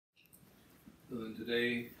And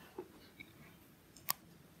today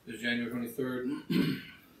is January 23rd, and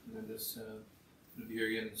this will be here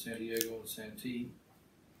again in San Diego and Santee.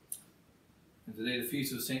 And today the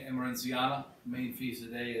feast of St. Emerentiana. The main feast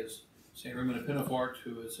today is St. Raymond of Pinafort,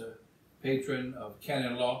 who is a patron of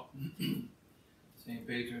canon law. St.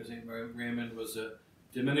 Raymond was a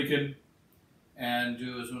Dominican and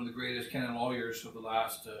was one of the greatest canon lawyers of the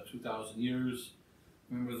last 2,000 years.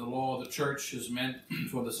 Remember, the law of the church is meant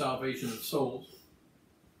for the salvation of souls,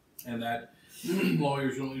 and that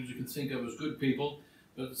lawyers don't usually think of as good people,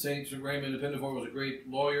 but St. Raymond of Pinafort was a great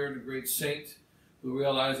lawyer and a great saint who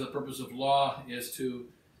realized the purpose of law is to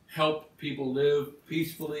help people live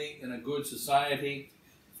peacefully in a good society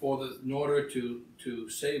in order to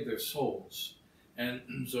save their souls.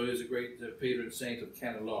 And so he is a great patron saint of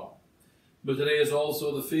canon law. But today is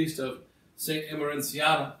also the feast of St.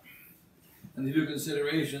 Emerentiana, and the few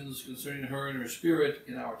considerations concerning her and her spirit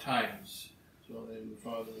in our times. So in the name of the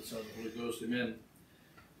Father, the Son, and the Holy Ghost, amen.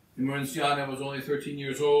 Emerentiana was only 13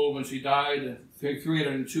 years old when she died in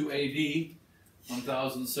 302 AD,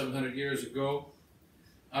 1,700 years ago,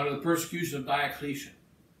 under the persecution of Diocletian.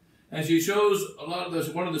 And she shows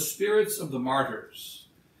one of the spirits of the martyrs.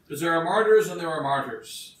 Because there are martyrs and there are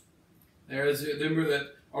martyrs. Remember that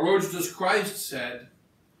our Lord Jesus Christ said,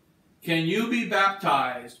 "Can you be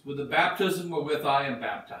baptized with the baptism wherewith I am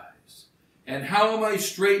baptized? And how am I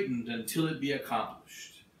straitened until it be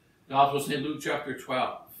accomplished?" Gospel of St. Luke chapter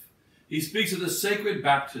 12. He speaks of the sacred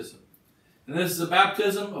baptism. And this is a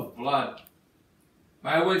baptism of blood,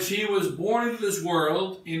 by which he was born into this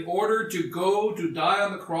world in order to go to die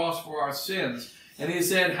on the cross for our sins. And he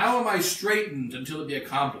said, "How am I straitened until it be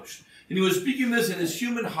accomplished?" And he was speaking this in his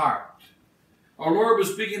human heart. Our Lord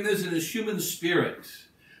was speaking this in his human spirit,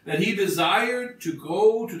 that he desired to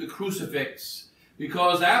go to the crucifix,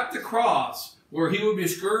 because at the cross, where he would be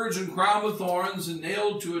scourged and crowned with thorns and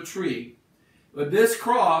nailed to a tree, but this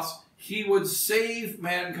cross, he would save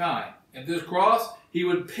mankind. At this cross, he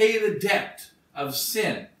would pay the debt of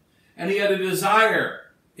sin. And he had a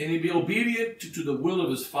desire, and he'd be obedient to the will of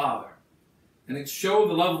his Father. And it showed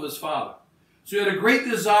the love of his Father. So he had a great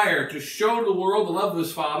desire to show the world the love of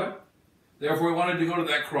his Father. Therefore, he wanted to go to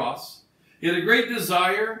that cross. He had a great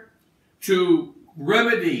desire to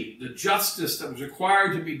remedy the justice that was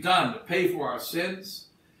required to be done to pay for our sins.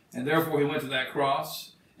 And therefore, he went to that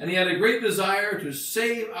cross. And he had a great desire to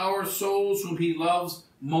save our souls whom he loves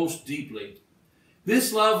most deeply.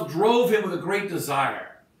 This love drove him with a great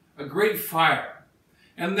desire, a great fire.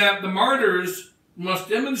 And that the martyrs must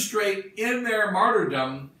demonstrate in their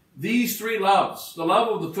martyrdom these three loves. The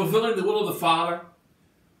love of fulfilling the will of the Father,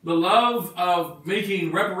 the love of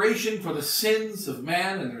making reparation for the sins of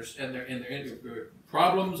man and their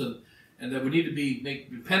problems, and that we need to make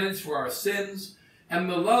repentance for our sins, and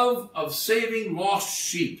the love of saving lost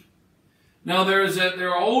sheep. Now there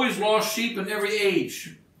are always lost sheep in every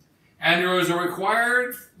age, and there is a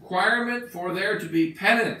requirement for there to be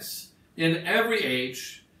penance in every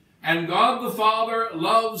age, and God the Father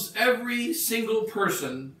loves every single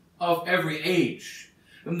person of every age.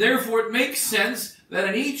 And therefore it makes sense that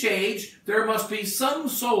in each age there must be some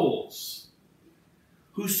souls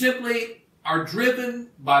who simply are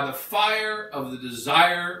driven by the fire of the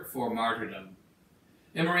desire for martyrdom.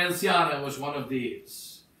 Emerentiana was one of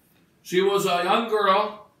these. She was a young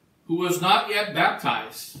girl who was not yet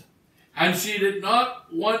baptized, and she did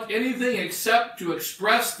not want anything except to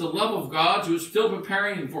express the love of God. She was still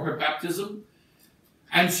preparing for her baptism,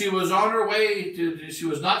 and she was on her way she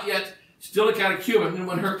was not yet still a catechumen, and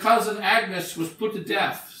when her cousin Agnes was put to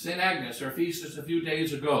death, St. Agnes, her feast just a few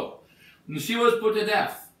days ago, and she was put to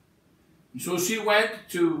death. And so she went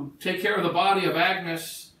to take care of the body of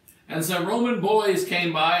Agnes, and some Roman boys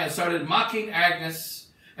came by and started mocking Agnes,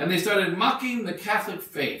 and they started mocking the Catholic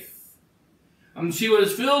faith. And she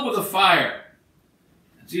was filled with a fire.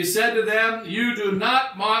 And she said to them, "You do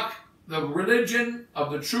not mock the religion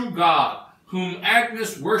of the true God, whom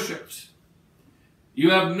Agnes worshipped.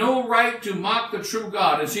 You have no right to mock the true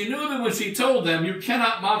God." And she knew that when she told them, "You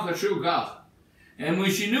cannot mock the true God," and when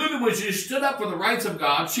she knew that when she stood up for the rights of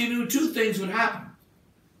God, she knew two things would happen.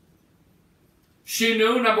 She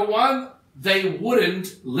knew, number one, they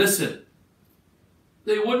wouldn't listen.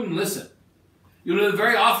 They wouldn't listen. You know,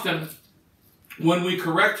 very often when we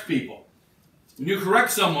correct people, when you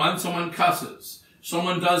correct someone, someone cusses,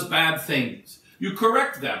 someone does bad things. You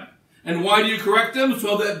correct them. And why do you correct them?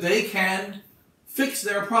 So that they can fix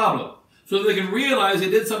their problem, so that they can realize they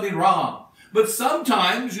did something wrong. But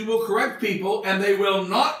sometimes you will correct people and they will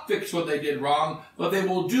not fix what they did wrong, but they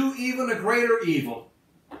will do even a greater evil.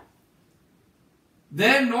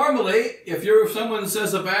 then normally, if someone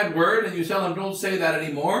says a bad word and you tell them don't say that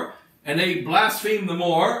anymore, and they blaspheme the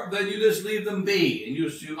more, then you just leave them be, and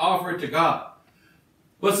you offer it to God.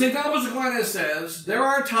 But St. Thomas Aquinas says there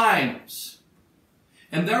are times,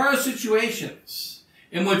 and there are situations,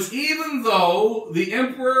 in which even though the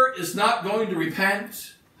emperor is not going to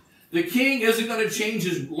repent, the king isn't going to change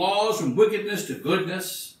his laws from wickedness to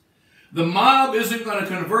goodness, the mob isn't going to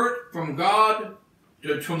convert from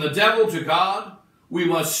the devil to God, we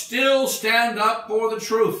must still stand up for the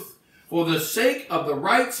truth, for the sake of the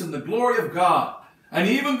rights and the glory of God. And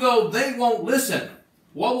even though they won't listen,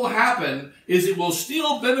 what will happen is it will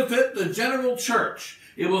still benefit the general church.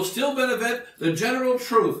 It will still benefit the general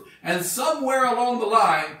truth. And somewhere along the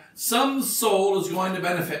line, some soul is going to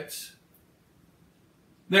benefit.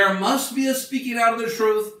 There must be a speaking out of the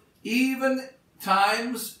truth, even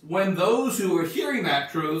times when those who are hearing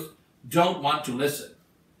that truth don't want to listen.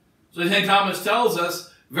 So St. Thomas tells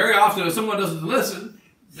us, very often if someone doesn't listen,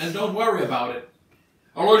 then don't worry about it.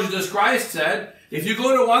 Our Lord Jesus Christ said, if you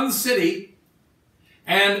go to one city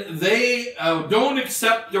and they don't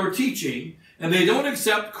accept your teaching, and they don't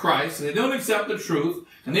accept Christ, and they don't accept the truth,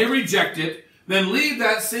 and they reject it, then leave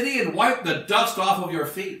that city and wipe the dust off of your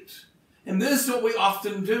feet. And this is what we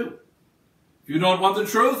often do. If you don't want the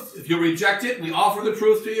truth, if you reject it, we offer the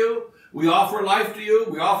truth to you. We offer life to you.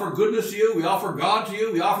 We offer goodness to you. We offer God to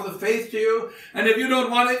you. We offer the faith to you. And if you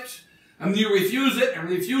don't want it, and you refuse it, and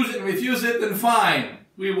refuse it, and refuse it, then fine.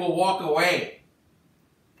 We will walk away.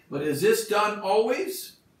 But is this done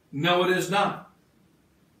always? No, it is not.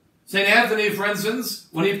 St. Anthony, for instance,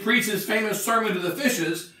 when he preached his famous sermon to the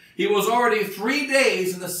fishes, he was already 3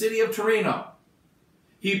 days in the city of Torino.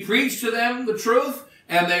 He preached to them the truth,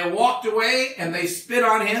 and they walked away, and they spit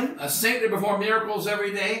on him, a saint that performed miracles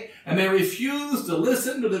every day, and they refused to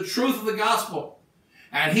listen to the truth of the gospel.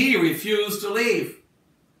 And he refused to leave.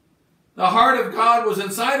 The heart of God was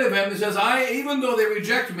inside of him. He says, even though they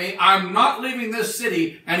reject me, I'm not leaving this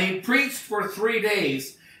city. And he preached for 3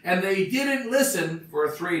 days. And they didn't listen for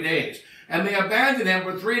 3 days. And they abandoned him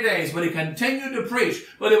for 3 days. But he continued to preach.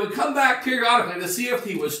 But he would come back periodically to see if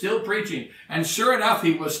he was still preaching. And sure enough,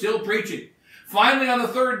 he was still preaching. Finally, on the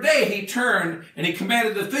 3rd day, he turned and he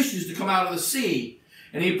commanded the fishes to come out of the sea.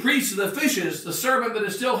 And he preached to the fishes the sermon that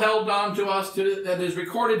is still held on to us, that is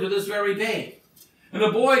recorded to this very day. And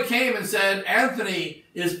a boy came and said, Anthony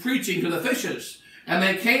is preaching to the fishes. And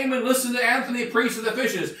they came and listened to Anthony preach to the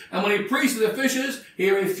fishes. And when he preached to the fishes, he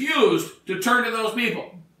refused to turn to those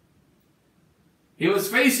people. He was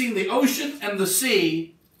facing the ocean and the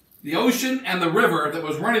sea, the ocean and the river that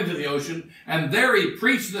was running to the ocean. And there he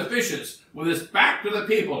preached to the fishes with his back to the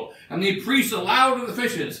people. And he preached aloud to the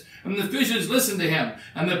fishes. And the fishes listened to him.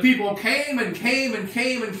 And the people came and came and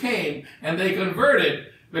came and came. And they converted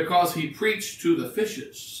because he preached to the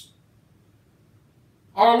fishes.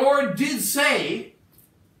 Our Lord did say,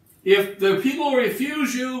 if the people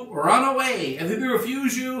refuse you, run away. If they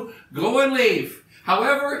refuse you, go and leave.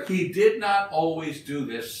 However, he did not always do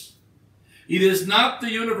this. It is not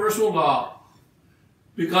the universal law,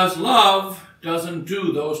 because love doesn't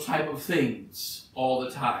do those type of things all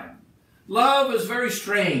the time. Love is very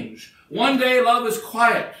strange. One day love is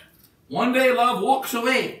quiet. One day love walks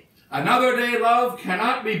away. Another day love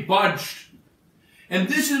cannot be budged. And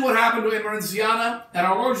this is what happened to Emerentiana and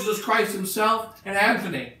our Lord Jesus Christ himself and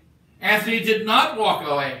Anthony. Anthony did not walk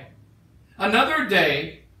away. Another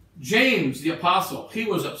day, James the apostle, he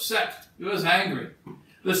was upset. He was angry.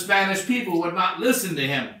 The Spanish people would not listen to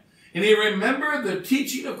him. And he remembered the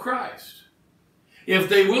teaching of Christ. If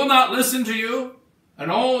they will not listen to you, and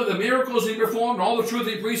all of the miracles he performed, all the truth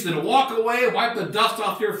he preached, then walk away and wipe the dust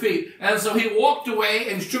off your feet. And so he walked away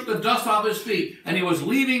and shook the dust off his feet. And he was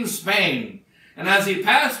leaving Spain. And as he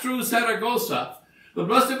passed through Saragossa, the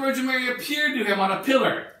Blessed Virgin Mary appeared to him on a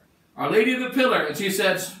pillar, Our Lady of the Pillar. And she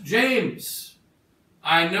said, James,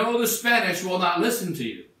 I know the Spanish will not listen to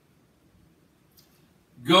you.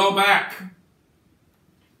 Go back.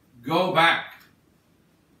 Go back.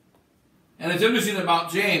 And it's interesting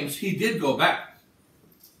about James, he did go back.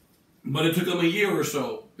 But it took him a year or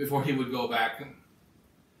so before he would go back.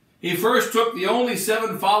 He first took the only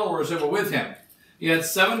 7 followers that were with him. He had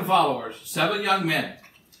 7 followers, 7 young men.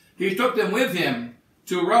 He took them with him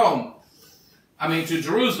to to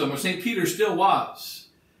Jerusalem, where St. Peter still was.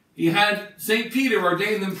 He had St. Peter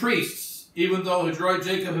ordain them priests, even though his droid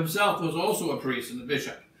Jacob himself was also a priest and a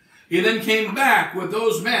bishop. He then came back with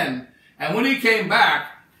those men, and when he came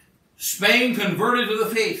back, Spain converted to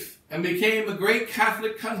the faith and became a great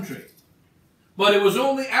Catholic country. But it was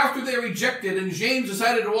only after they rejected and James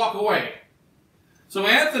decided to walk away. So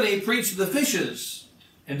Anthony preached to the fishes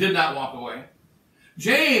and did not walk away.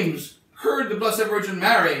 James heard the Blessed Virgin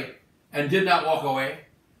Mary and did not walk away.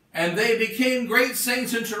 And they became great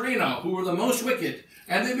saints in Torino, who were the most wicked.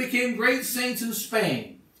 And they became great saints in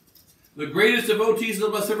Spain. The greatest devotees of the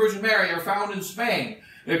Blessed Virgin Mary are found in Spain,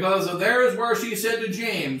 because there is where she said to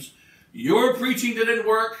James, your preaching didn't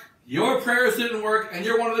work, your prayers didn't work, and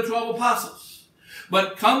you're one of the 12 apostles.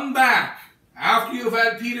 But come back, after you've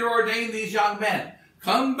had Peter ordain these young men,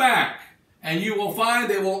 come back, and you will find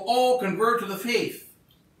they will all convert to the faith.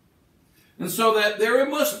 And so that there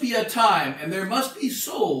must be a time, and there must be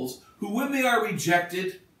souls who, when they are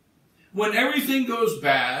rejected, when everything goes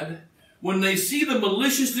bad, when they see the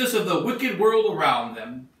maliciousness of the wicked world around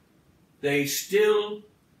them, they still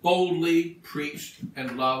boldly preach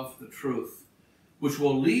and love the truth, which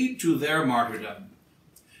will lead to their martyrdom.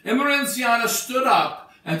 Emerentiana stood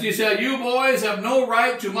up and she said, you boys have no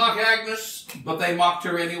right to mock Agnes, but they mocked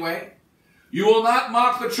her anyway. You will not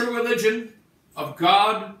mock the true religion of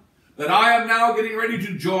God that I am now getting ready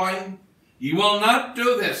to join. You will not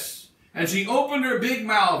do this. And she opened her big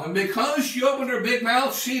mouth, and because she opened her big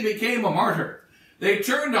mouth, she became a martyr. They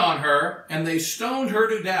turned on her, and they stoned her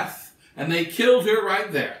to death, and they killed her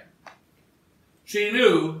right there. She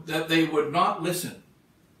knew that they would not listen,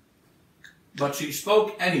 but she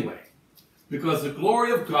spoke anyway, because the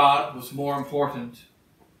glory of God was more important.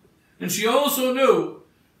 And she also knew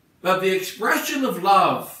that the expression of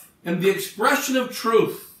love and the expression of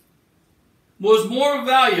truth was more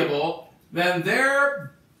valuable than their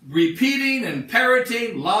repeating and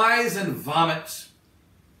parroting lies and vomit.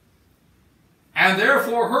 And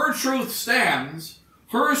therefore her truth stands,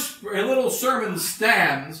 her little sermon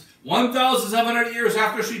stands 1,700 years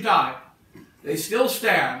after she died. They still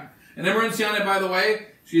stand. And Emerentiana, by the way,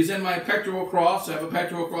 she's in my pectoral cross. I have a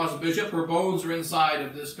pectoral cross bishop. Her bones are inside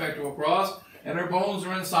of this pectoral cross, and her bones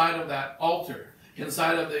are inside of that altar,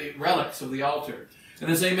 inside of the relics of the altar. And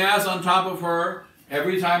I say Mass on top of her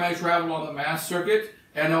every time I travel on the Mass circuit,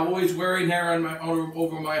 and I'm always wearing her on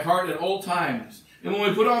over my heart at all times. And when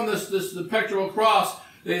we put on the pectoral cross,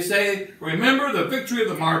 they say, remember the victory of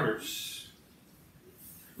the martyrs.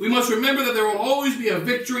 We must remember that there will always be a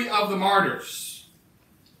victory of the martyrs.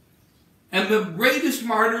 And the greatest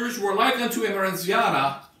martyrs were like unto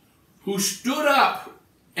Emerentiana, who stood up,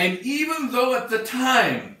 and even though at the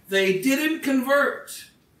time they didn't convert,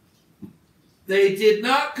 they did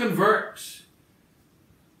not convert.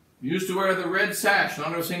 He used to wear the red sash in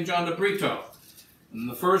honor of St. John de Brito, and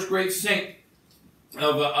the first great saint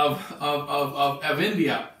of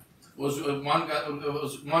India was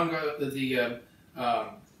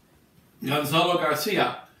Gonzalo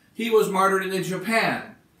Garcia. He was martyred in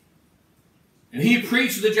Japan, and he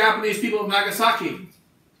preached to the Japanese people of Nagasaki.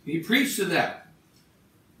 He preached to them.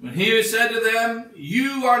 When he said to them,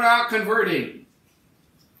 you are not converting.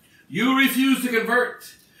 You refuse to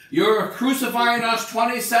convert. You're crucifying us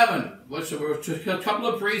 27, which were a couple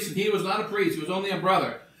of priests, and he was not a priest. He was only a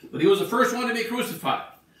brother. But he was the first one to be crucified.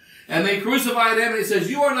 And they crucified him, and he says,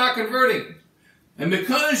 you are not converting. And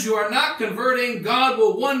because you are not converting, God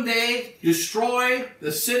will one day destroy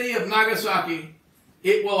the city of Nagasaki.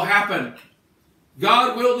 It will happen.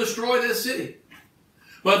 God will destroy this city.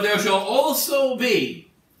 But there shall also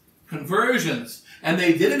be conversions. And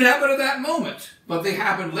they didn't happen at that moment, but they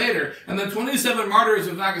happened later. And the 27 martyrs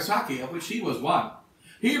of Nagasaki, of which he was one,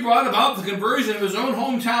 he brought about the conversion of his own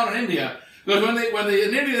hometown in India. Because in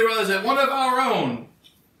India they realized that one of our own,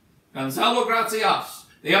 Gonzalo Gracias,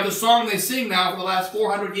 they have the song they sing now for the last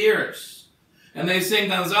 400 years. And they sing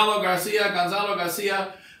Gonzalo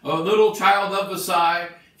Garcia, a little child of Versailles,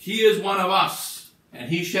 he is one of us, and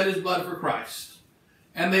he shed his blood for Christ.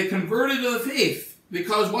 And they converted to the faith,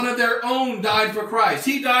 because one of their own died for Christ.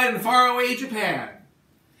 He died in faraway Japan.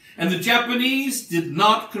 And the Japanese did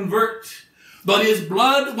not convert. But his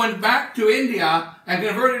blood went back to India and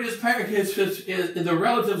converted the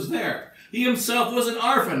relatives there. He himself was an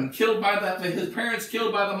orphan, killed by his parents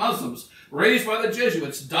killed by the Muslims, raised by the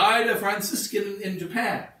Jesuits, died a Franciscan in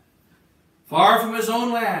Japan, far from his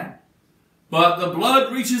own land. But the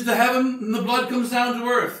blood reaches to heaven and the blood comes down to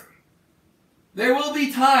earth. There will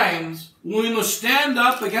be times when we must stand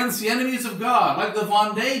up against the enemies of God, like the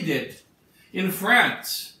Vendée did in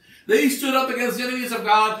France. They stood up against the enemies of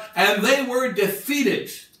God, and they were defeated.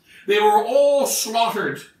 They were all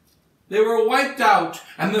slaughtered. They were wiped out,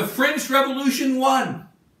 and the French Revolution won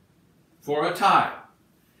for a time.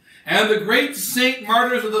 And the great saint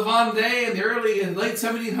martyrs of the Vendée in the early and late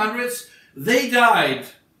 1700s, they died.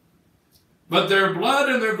 But their blood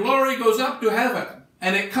and their glory goes up to heaven,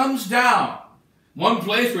 and it comes down. One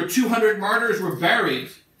place where 200 martyrs were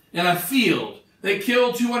buried in a field. They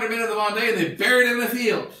killed 200 men of the Vendée and they buried them in a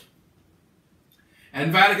field.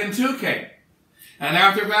 And Vatican II came. And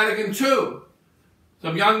after Vatican II,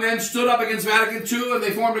 some young men stood up against Vatican II and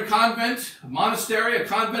they formed a convent, a monastery, a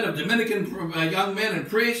convent of Dominican young men and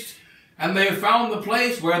priests. And they found the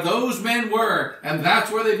place where those men were. And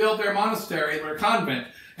that's where they built their monastery, their convent,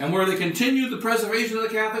 and where they continued the preservation of the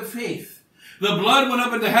Catholic faith. The blood went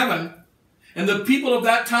up into heaven. And the people of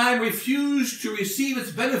that time refused to receive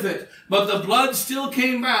its benefit, but the blood still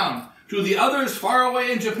came down to the others far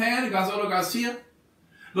away in Japan, Gonzalo Garcia.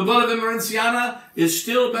 The blood of Emerentiana is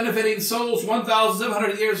still benefiting souls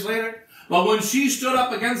 1,700 years later. But when she stood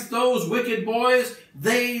up against those wicked boys,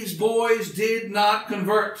 these boys did not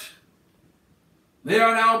convert. They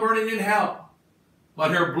are now burning in hell.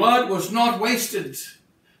 But her blood was not wasted.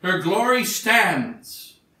 Her glory stands.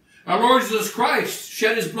 Our Lord Jesus Christ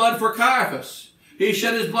shed his blood for Caiaphas. He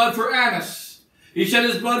shed his blood for Annas. He shed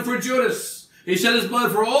his blood for Judas. He shed his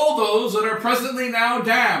blood for all those that are presently now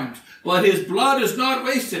damned. But his blood is not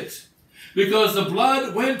wasted, because the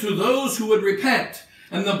blood went to those who would repent,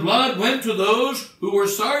 and the blood went to those who were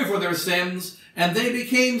sorry for their sins, and they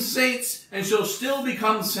became saints and shall still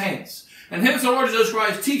become saints. And hence the Lord Jesus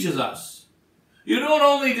Christ teaches us, you don't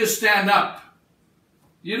only just stand up.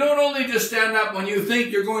 You don't only just stand up when you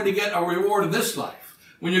think you're going to get a reward in this life,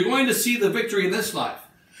 when you're going to see the victory in this life.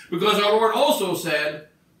 Because our Lord also said,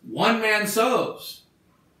 one man sows,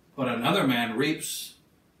 but another man reaps.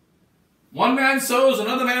 One man sows,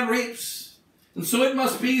 another man reaps. And so it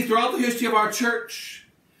must be throughout the history of our church.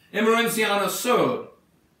 Emerentiana sowed,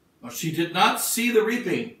 but she did not see the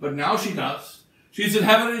reaping, but now she does. She's in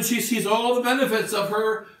heaven and she sees all the benefits of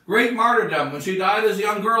her great martyrdom when she died as a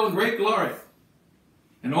young girl in great glory.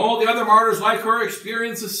 And all the other martyrs like her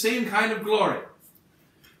experience the same kind of glory.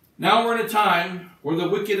 Now we're in a time where the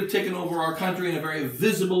wicked have taken over our country in a very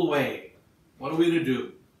visible way. What are we to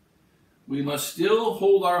do? We must still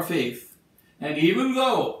hold our faith. And even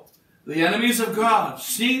though the enemies of God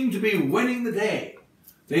seem to be winning the day,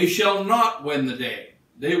 they shall not win the day.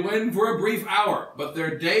 They win for a brief hour, but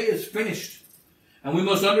their day is finished. And we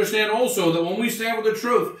must understand also that when we stand for the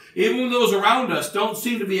truth, even when those around us don't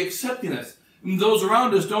seem to be accepting us, and those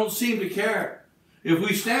around us don't seem to care, if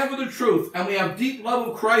we stand for the truth and we have deep love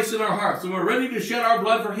of Christ in our hearts and we're ready to shed our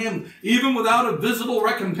blood for him, even without a visible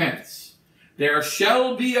recompense, there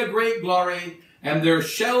shall be a great glory and there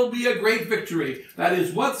shall be a great victory. That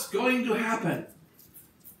is what's going to happen.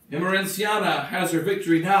 Emerentiana has her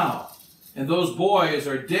victory now, and those boys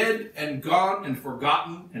are dead and gone and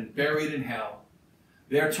forgotten and buried in hell.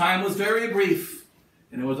 Their time was very brief,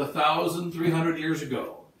 and it was 1,300 years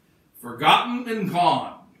ago. Forgotten and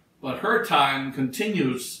gone, but her time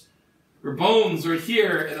continues. Her bones are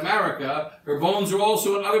here in America. Her bones are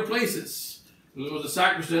also in other places. There was a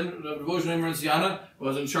sacristan of the devotion of Emerentiana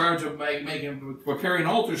was in charge of preparing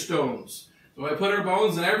altar stones. So I put her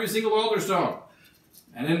bones in every single altar stone.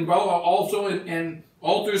 And also in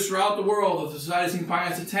altars throughout the world of the Society of St.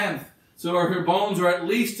 Pius X. So her bones are at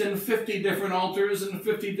least in 50 different altars and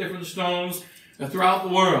 50 different stones throughout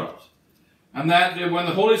the world. And that when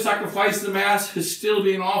the Holy Sacrifice of the Mass is still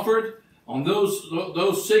being offered on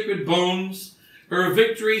those sacred bones, her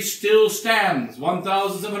victory still stands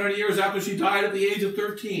 1,700 years after she died at the age of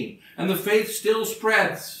 13. And the faith still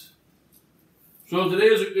spreads. So today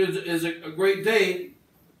is a great day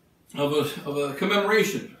of a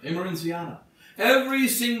commemoration, Emerentiana. Every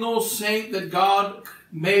single saint that God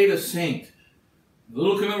made a saint.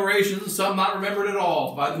 Little commemorations, some not remembered at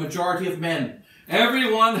all by the majority of men.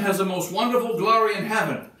 Everyone has a most wonderful glory in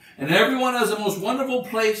heaven, and everyone has a most wonderful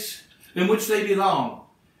place in which they belong,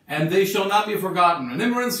 and they shall not be forgotten. And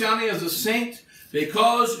Emerentiana is a saint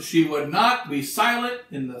because she would not be silent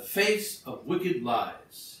in the face of wicked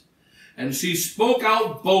lies. And she spoke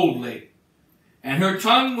out boldly, and her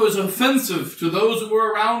tongue was offensive to those who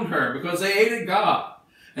were around her because they hated God,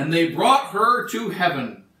 and they brought her to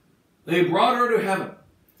heaven. They brought her to heaven.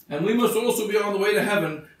 And we must also be on the way to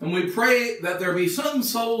heaven, and we pray that there be some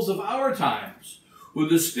souls of our times with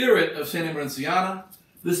the spirit of St. Emerentiana,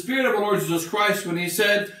 the spirit of our Lord Jesus Christ, when he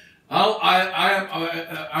said, I'm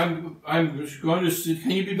going to,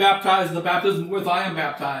 can you be baptized in the baptism with I am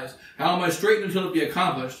baptized? How am I straightened until it be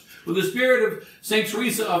accomplished? With the spirit of St.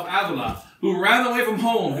 Teresa of Avila, who ran away from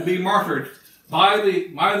home to be martyred by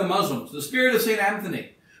the Muslims. The spirit of St.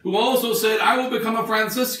 Anthony, who also said, I will become a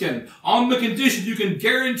Franciscan on the condition you can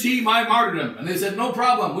guarantee my martyrdom. And they said, no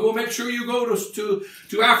problem. We will make sure you go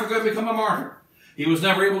to Africa and become a martyr. He was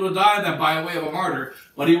never able to die then by way of a martyr,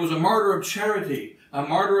 but he was a martyr of charity, a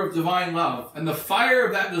martyr of divine love. And the fire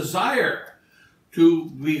of that desire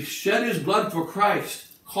to shed his blood for Christ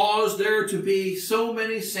caused there to be so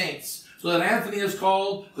many saints, so that Anthony is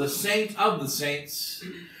called the saint of the saints.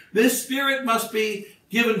 This spirit must be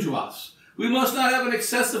given to us. We must not have an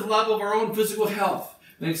excessive love of our own physical health,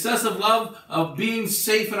 an excessive love of being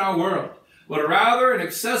safe in our world, but rather an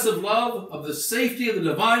excessive love of the safety of the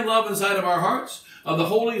divine love inside of our hearts, of the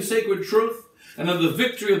holy and sacred truth, and of the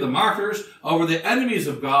victory of the martyrs over the enemies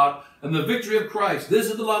of God, and the victory of Christ. This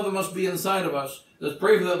is the love that must be inside of us. Let's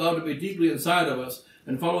pray for that love to be deeply inside of us,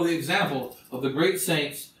 and follow the example of the great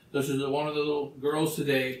saints, such as one of the little girls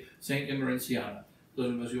today, Saint Emerentiana.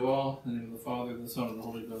 Bless you all, in the name of the Father, and the Son, and the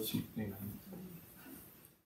Holy Ghost. Amen.